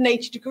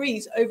 180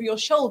 degrees over your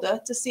shoulder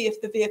to see if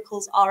the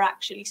vehicles are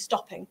actually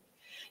stopping.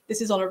 This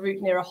is on a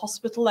route near a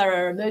hospital. There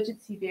are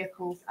emergency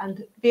vehicles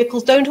and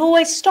vehicles don't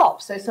always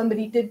stop. So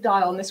somebody did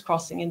die on this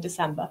crossing in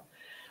December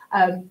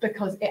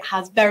because it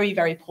has very,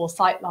 very poor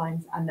sight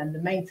lines, and then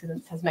the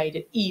maintenance has made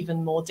it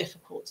even more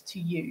difficult to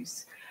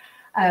use.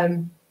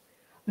 The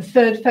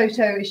third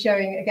photo is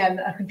showing, again,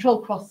 a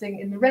controlled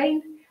crossing in the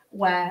rain,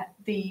 where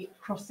the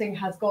crossing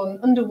has gone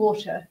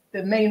underwater.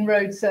 The main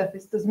road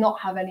surface does not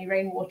have any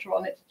rainwater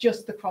on it,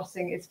 just the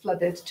crossing is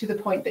flooded to the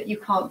point that you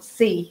can't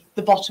see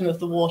the bottom of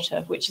the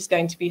water, which is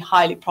going to be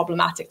highly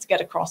problematic to get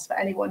across for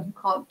anyone who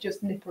can't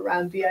just nip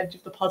around the edge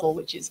of the puddle,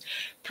 which is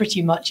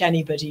pretty much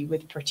anybody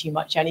with pretty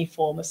much any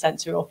form of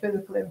sensory or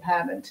physical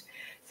impairment.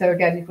 So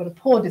again, you've got a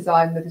poor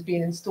design that has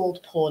been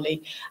installed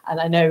poorly. And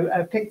I know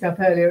I picked up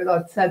earlier,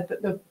 I'd said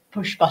that the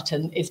push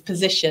button is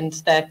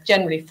positioned, they're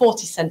generally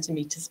 40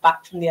 centimetres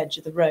back from the edge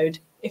of the road.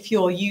 If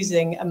you're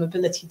using a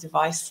mobility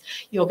device,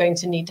 you're going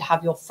to need to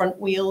have your front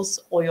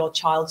wheels or your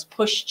child's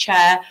push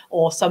chair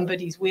or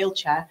somebody's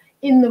wheelchair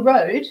in the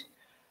road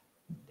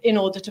in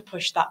order to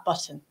push that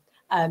button.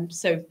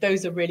 So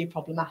those are really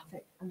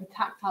problematic. And the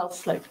tactile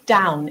slope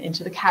down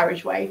into the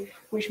carriageway,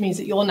 which means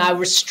that you're now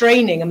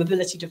restraining a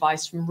mobility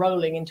device from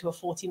rolling into a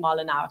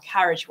 40-mile-an-hour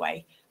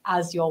carriageway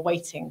as you're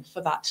waiting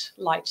for that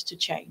light to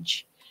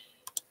change.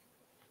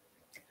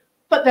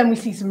 But then we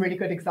see some really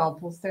good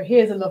examples. So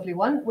here's a lovely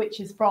one, which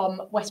is from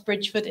West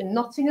Bridgeford in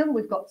Nottingham.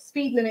 We've got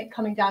speed limit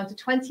coming down to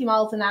 20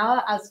 miles an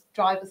hour as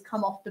drivers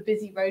come off the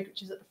busy road,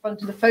 which is at the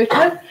front of the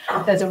photo.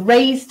 There's a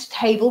raised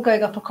table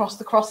going up across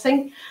the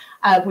crossing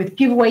with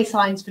giveaway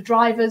signs for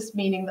drivers,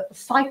 meaning that the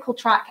cycle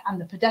track and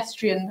the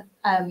pedestrian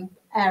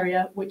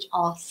area, which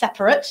are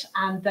separate,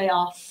 and they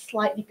are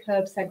slightly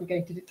curb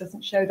segregated. It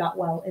doesn't show that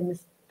well in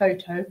this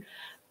photo.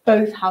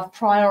 both have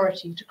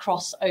priority to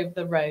cross over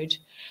the road.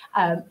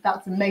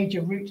 That's a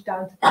major route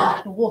down to the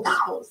National Water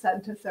Sports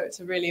Centre, so it's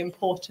a really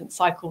important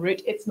cycle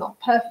route. It's not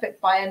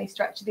perfect by any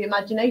stretch of the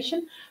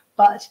imagination,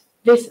 but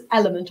this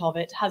element of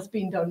it has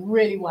been done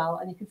really well,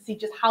 and you can see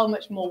just how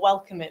much more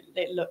welcome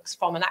it looks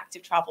from an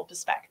active travel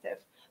perspective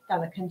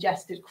than a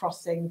congested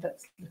crossing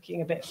that's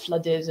looking a bit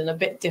flooded and a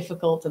bit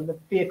difficult and the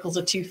vehicles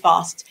are too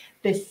fast.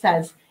 This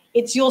says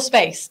it's your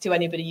space to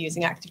anybody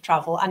using active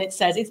travel, and it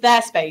says it's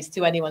their space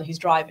to anyone who's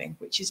driving,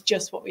 which is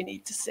just what we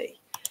need to see.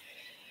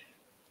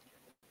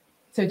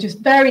 So just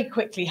very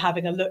quickly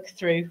having a look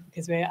through,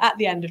 because we're at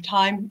the end of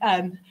time,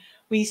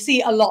 we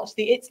see a lot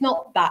the it's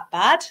not that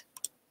bad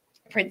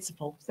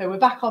principle. So we're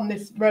back on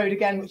this road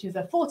again, which is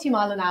a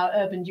 40-mile-an-hour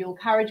urban dual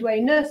carriageway,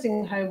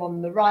 nursing home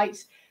on the right,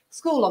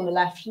 school on the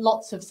left,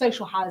 lots of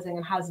social housing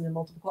and housing and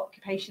multiple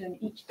occupation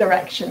in each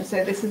direction.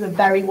 So this is a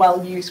very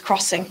well-used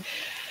crossing.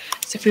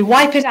 So if we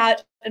wipe it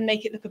out and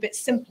make it look a bit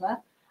simpler,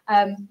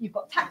 you've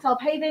got tactile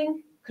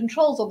paving,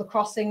 controls on the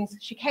crossings,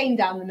 chicane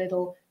down the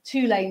middle,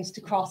 2 lanes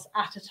to cross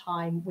at a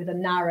time with a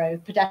narrow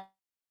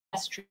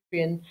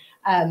pedestrian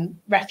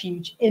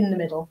refuge in the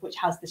middle, which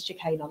has this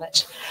chicane on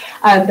it.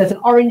 There's an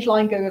orange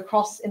line going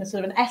across in a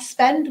sort of an S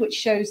bend, which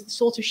shows the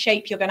sort of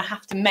shape you're going to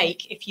have to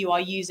make if you are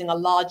using a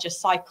larger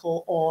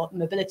cycle or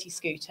mobility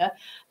scooter.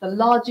 The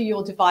larger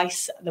your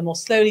device, the more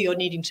slowly you're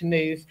needing to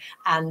move,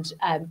 and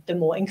the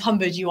more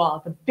encumbered you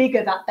are, the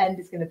bigger that bend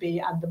is going to be,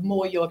 and the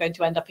more you're going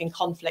to end up in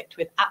conflict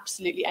with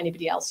absolutely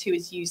anybody else who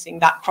is using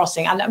that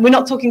crossing. And we're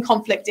not talking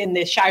conflict in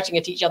the shouting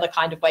at each other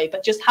kind of way,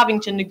 but just having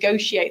to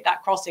negotiate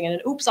that crossing in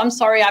an oops, I'm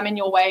sorry, I'm in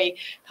your way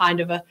kind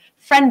of a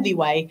friendly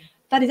way.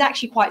 That is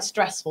actually quite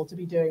stressful to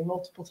be doing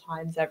multiple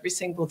times every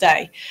single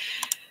day.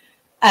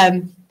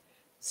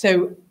 So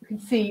you can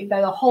see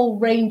there's a whole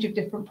range of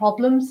different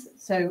problems.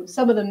 So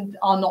some of them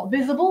are not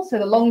visible. So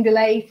the long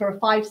delay for a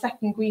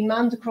 5-second green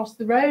man to cross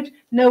the road,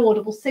 no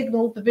audible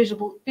signal. The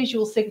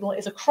visual signal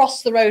is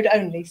across the road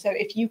only. So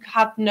if you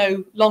have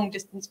no long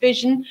distance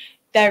vision,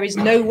 there is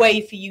no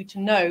way for you to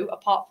know,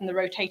 apart from the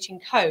rotating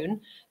cone,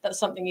 that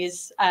something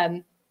is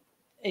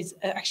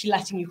actually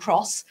letting you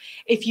cross.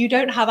 If you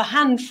don't have a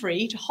hand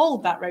free to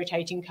hold that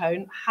rotating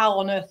cone, how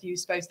on earth are you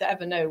supposed to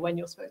ever know when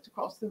you're supposed to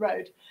cross the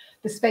road?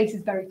 The space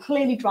is very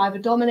clearly driver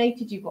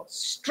dominated. You've got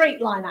straight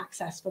line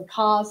access for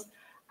cars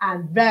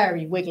and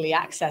very wiggly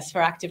access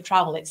for active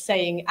travel. It's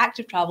saying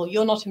active travel,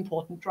 you're not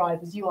important,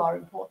 drivers, you are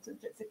important.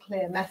 It's a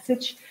clear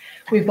message.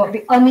 We've got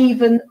the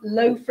uneven,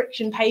 low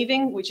friction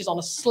paving, which is on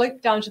a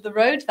slope down to the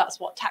road. That's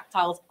what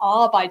tactiles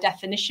are by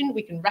definition.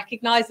 We can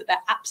recognize that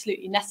they're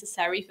absolutely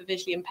necessary for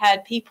visually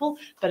impaired people,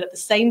 but at the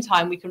same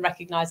time, we can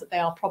recognize that they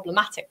are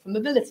problematic for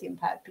mobility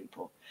impaired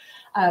people.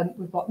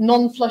 We've got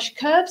non-flush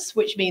curbs,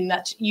 which mean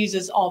that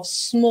users of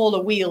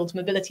smaller wheeled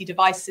mobility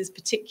devices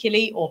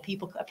particularly, or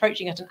people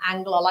approaching at an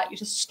angle, are likely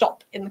to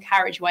stop in the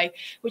carriageway,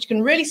 which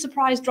can really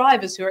surprise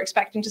drivers who are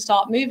expecting to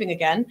start moving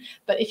again.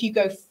 But if you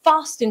go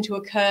fast into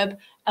a curb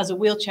as a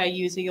wheelchair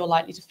user, you're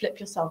likely to flip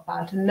yourself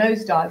out and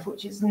nosedive,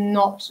 which is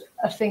not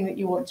a thing that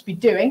you want to be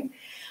doing.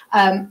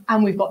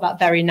 And we've got that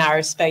very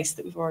narrow space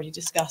that we've already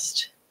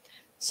discussed.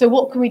 So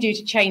what can we do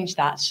to change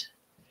that?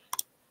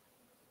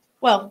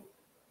 Well,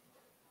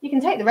 you can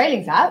take the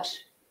railings out,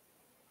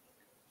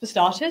 for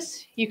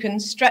starters. You can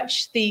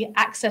stretch the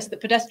access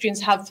that pedestrians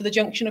have for the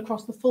junction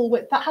across the full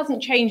width. That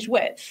hasn't changed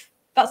width.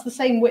 That's the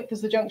same width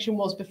as the junction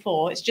was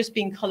before. It's just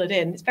been coloured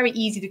in. It's very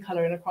easy to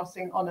colour in a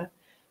crossing on a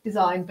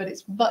design, but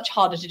it's much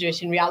harder to do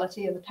it in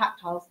reality. And the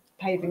tactile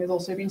paving has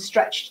also been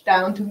stretched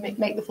down to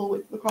make the full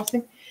width of the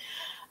crossing.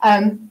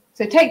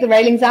 So take the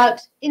railings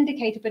out,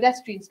 indicate a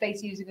pedestrian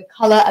space using a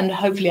colour and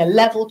hopefully a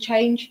level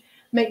change.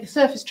 Make the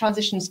surface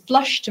transitions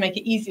flush to make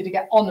it easier to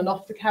get on and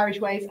off the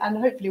carriageways, and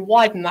hopefully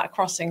widen that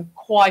crossing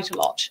quite a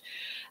lot.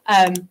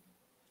 And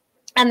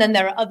then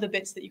there are other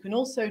bits that you can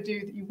also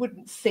do that you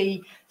wouldn't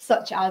see,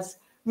 such as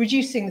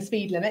reducing the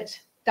speed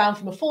limit down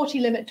from a 40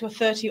 limit to a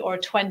 30 or a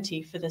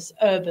 20 for this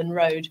urban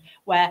road,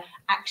 where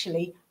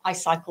actually I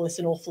cycle this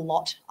an awful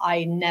lot.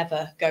 I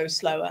never go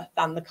slower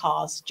than the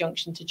cars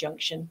junction to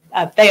junction.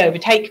 They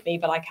overtake me,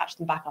 but I catch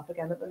them back up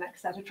again at the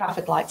next set of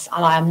traffic lights,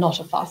 and I am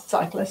not a fast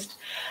cyclist.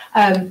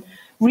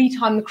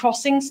 Retime the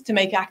crossings to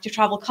make active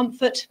travel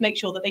comfort. Make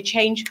sure that they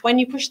change when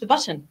you push the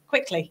button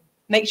quickly.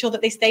 Make sure that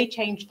they stay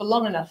changed for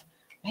long enough.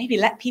 Maybe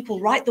let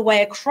people right the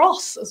way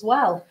across as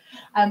well.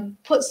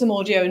 Put some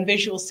audio and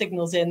visual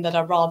signals in that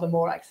are rather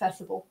more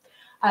accessible.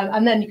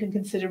 And then you can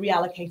consider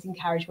reallocating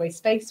carriageway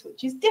space,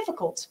 which is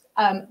difficult.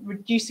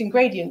 Reducing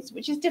gradients,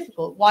 which is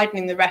difficult.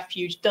 Widening the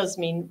refuge does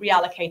mean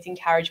reallocating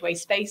carriageway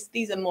space.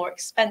 These are more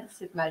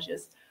expensive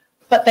measures,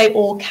 but they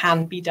all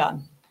can be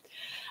done.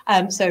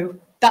 So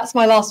that's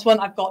my last one.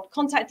 I've got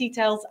contact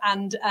details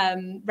and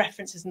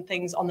references and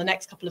things on the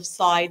next couple of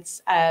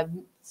slides.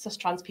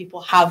 Sustrans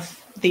people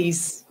have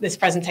this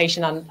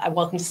presentation, and I'm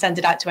welcome to send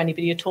it out to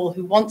anybody at all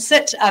who wants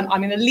it. I'm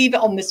going to leave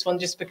it on this one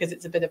just because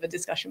it's a bit of a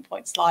discussion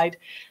point slide.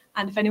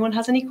 And if anyone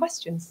has any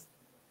questions.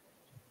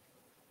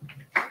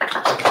 I've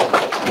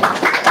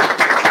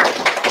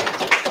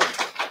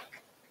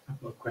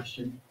got a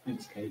question.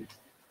 Thanks, Kate.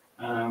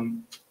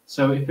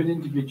 So if an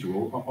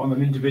individual, on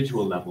an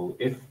individual level,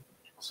 if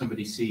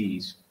somebody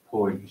sees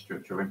poor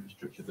infrastructure or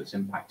infrastructure that's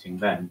impacting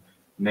them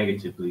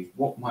negatively,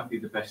 what might be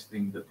the best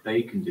thing that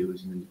they can do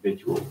as an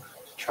individual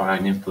to try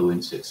and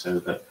influence it so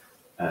that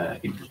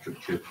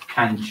infrastructure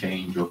can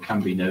change or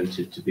can be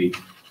noted to be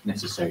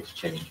necessary to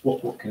change?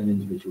 What can an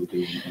individual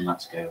do on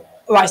that scale?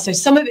 Right, so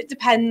some of it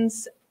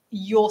depends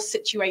your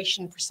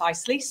situation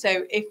precisely.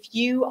 So if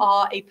you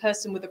are a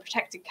person with a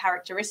protected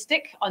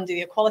characteristic under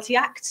the Equality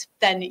Act,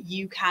 then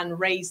you can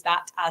raise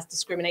that as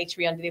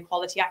discriminatory under the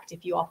Equality Act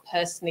if you are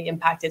personally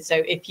impacted. So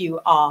if you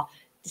are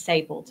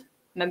disabled,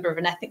 member of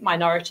an ethnic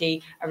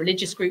minority, a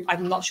religious group,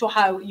 I'm not sure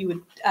how you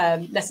would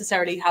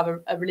necessarily have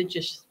a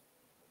religious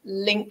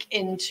link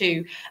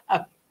into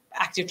a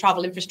active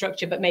travel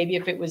infrastructure, but maybe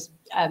if it was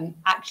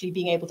actually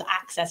being able to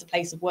access a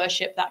place of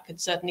worship, that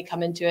could certainly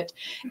come into it.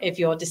 If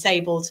you're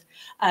disabled,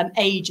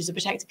 age is a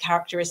protected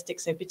characteristic,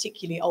 so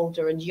particularly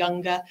older and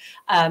younger,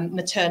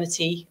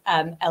 maternity,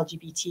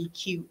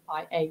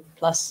 LGBTQIA+,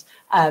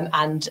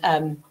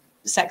 and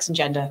sex and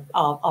gender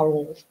are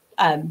all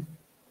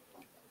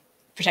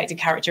protected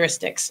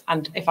characteristics.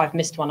 And if I've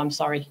missed one, I'm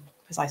sorry,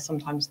 because I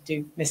sometimes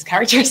do miss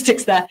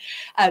characteristics there.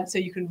 So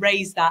you can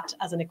raise that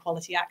as an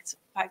Equality Act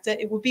factor.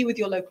 It will be with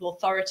your local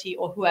authority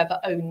or whoever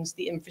owns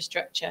the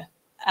infrastructure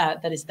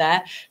that is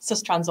there.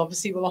 Sustrans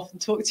obviously will often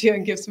talk to you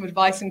and give some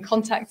advice and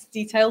contact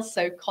details.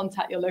 So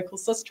contact your local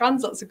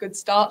Sustrans. That's a good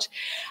start.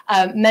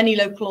 Many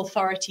local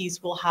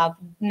authorities will have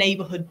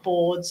neighbourhood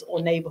boards or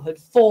neighbourhood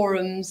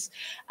forums,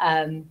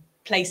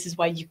 places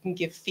where you can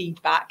give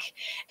feedback.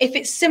 If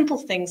it's simple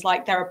things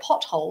like there are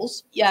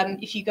potholes,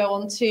 if you go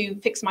on to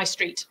Fix My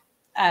Street,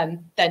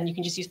 then you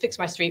can just use Fix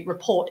My Street,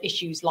 report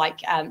issues like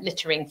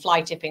littering,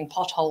 fly tipping,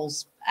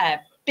 potholes,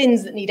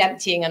 bins that need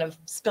emptying and have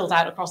spilled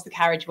out across the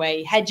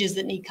carriageway, hedges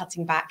that need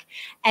cutting back,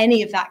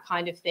 any of that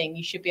kind of thing,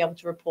 you should be able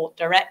to report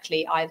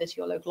directly either to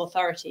your local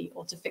authority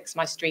or to Fix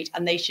My Street,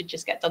 and they should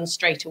just get done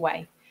straight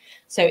away.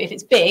 So if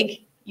it's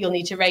big, you'll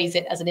need to raise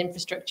it as an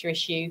infrastructure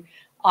issue,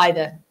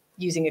 either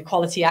using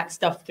Equality Act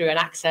stuff through an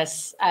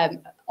access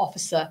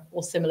officer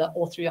or similar,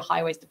 or through your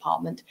highways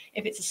department.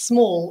 If it's a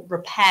small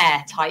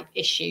repair type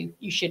issue,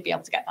 you should be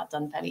able to get that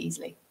done fairly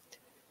easily.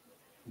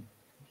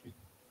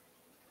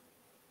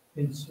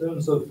 In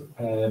terms of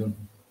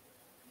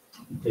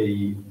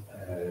the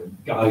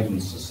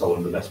guidance and so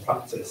on, the best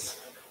practice,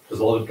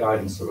 there's a lot of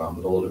guidance around,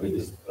 but a lot of it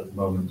is at the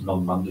moment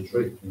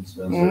non-mandatory in terms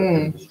of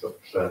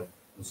infrastructure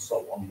and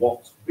so on.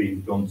 What's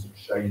being done to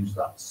change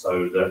that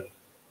so that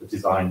the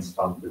design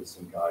standards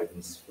and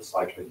guidance for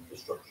cycling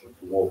infrastructure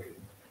for walking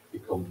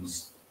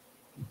becomes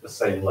the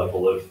same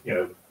level of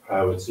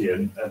priority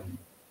and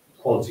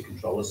quality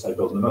control as, say,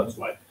 building a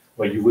motorway,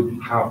 where you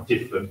wouldn't have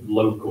different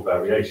local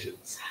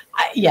variations?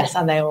 Yes,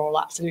 and they are all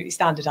absolutely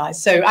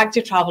standardised. So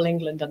Active Travel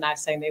England are now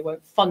saying they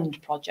won't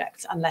fund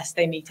projects unless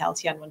they meet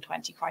LTN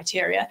 120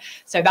 criteria.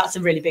 So that's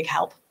a really big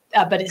help.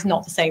 But it's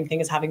not the same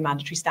thing as having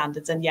mandatory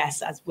standards. And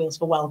yes, as Wheels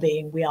for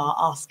Wellbeing, we are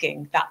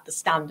asking that the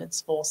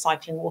standards for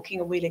cycling, walking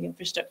and wheeling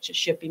infrastructure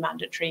should be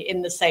mandatory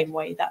in the same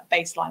way that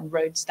baseline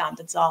road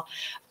standards are.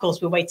 Of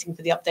course, we're waiting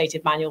for the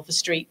updated manual for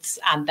streets,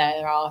 and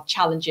there are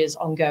challenges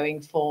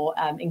ongoing for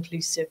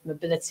inclusive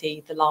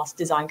mobility. The last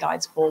design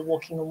guides for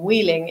walking and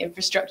wheeling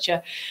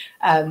infrastructure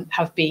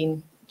have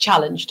been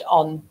challenged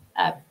on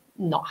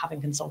not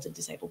having consulted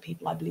disabled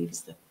people, I believe, is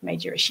the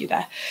major issue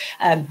there.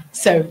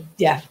 So,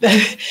 yeah.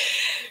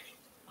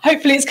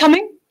 Hopefully it's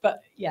coming,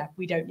 but yeah,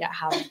 we don't yet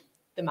have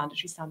the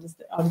mandatory standards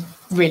that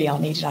really are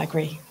needed, I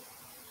agree.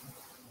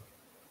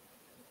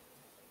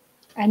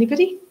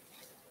 Anybody?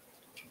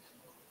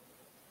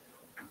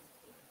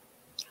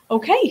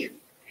 Okay,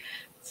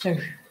 so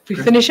if we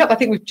finish up, I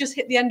think we've just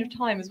hit the end of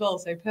time as well,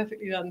 so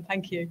perfectly done,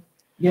 thank you.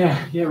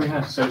 Yeah, we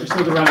have. So just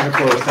another round of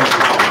applause, thank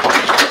you.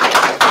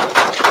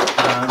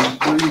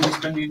 Will you be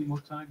spending any more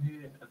time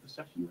here at the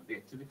session, at the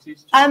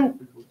activities?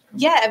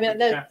 Yeah, I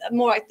mean,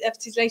 more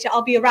activities later.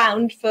 I'll be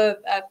around for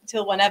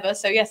till whenever.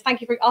 So yes,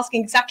 thank you for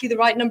asking exactly the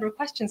right number of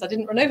questions. I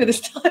didn't run over this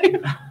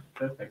time.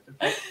 Perfect.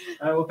 Okay.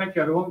 Well, thank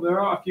you, everyone.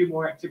 There are a few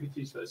more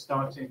activities that are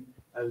starting.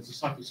 There's a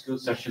cycle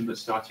skills session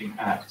that's starting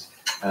at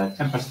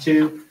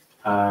 2:10.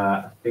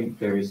 I think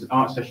there is an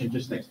art session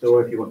just next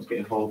door if you want to get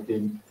involved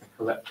in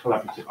a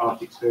collaborative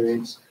art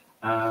experience.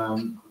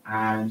 And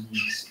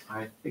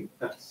I think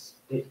that's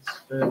it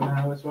for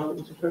now as well. It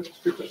was a focus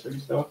group that's already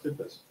started.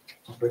 That's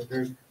halfway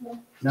through.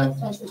 No.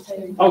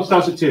 Oh, it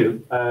starts at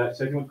 2. So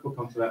if you want to click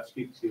onto that,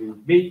 speak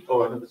to me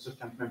or another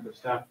Sustrans member of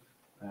staff,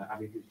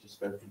 Abby, who's just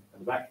spoken at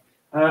the back.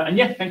 And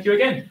yeah, thank you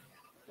again.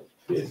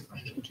 Cheers.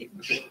 Thank you.